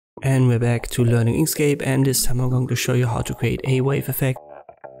And we're back to learning Inkscape, and this time I'm going to show you how to create a wave effect.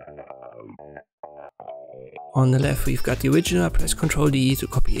 On the left we've got the original, I press Ctrl D to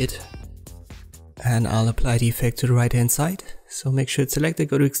copy it. And I'll apply the effect to the right hand side. So make sure it's selected,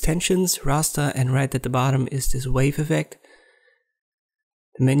 go to extensions, raster, and right at the bottom is this wave effect.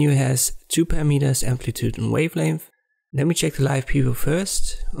 The menu has two parameters, amplitude and wavelength. Then we check the live preview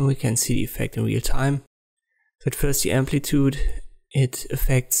first, and we can see the effect in real time. So at first the amplitude, it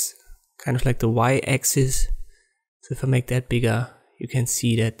affects kind of like the y-axis. So if I make that bigger, you can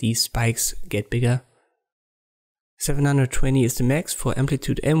see that these spikes get bigger. 720 is the max for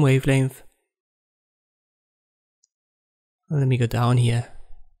amplitude and wavelength. Let me go down here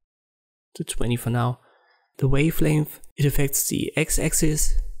to 20 for now. The wavelength, it affects the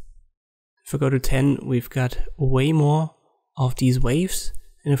x-axis. If I go to 10, we've got way more of these waves.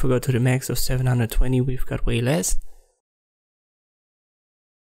 And if we go to the max of 720, we've got way less.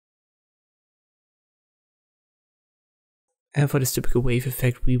 And for this typical wave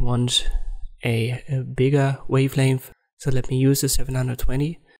effect, we want a bigger wavelength. So let me use the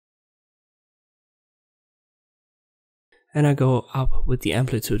 720. And I go up with the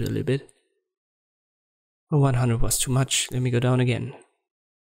amplitude a little bit. 100 was too much. Let me go down again.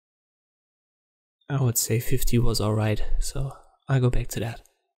 I would say 50 was alright, so I'll go back to that.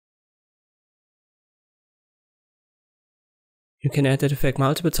 You can add that effect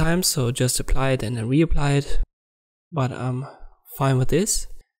multiple times, so just apply it and then reapply it. But I'm fine with this.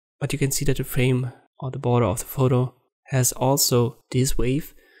 But you can see that the frame or the border of the photo has also this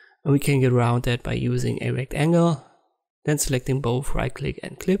wave, and we can get around that by using a rectangle, then selecting both, right click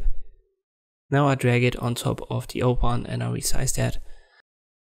and clip. Now I drag it on top of the old one and I resize that.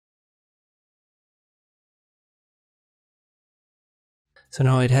 So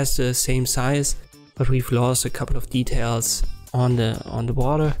now it has the same size, but we've lost a couple of details on the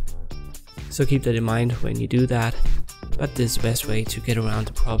border. So keep that in mind when you do that. But this is the best way to get around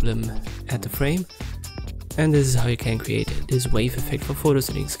the problem at the frame. And this is how you can create this wave effect for photos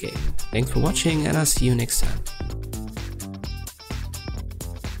in Inkscape. Thanks for watching, and I'll see you next time.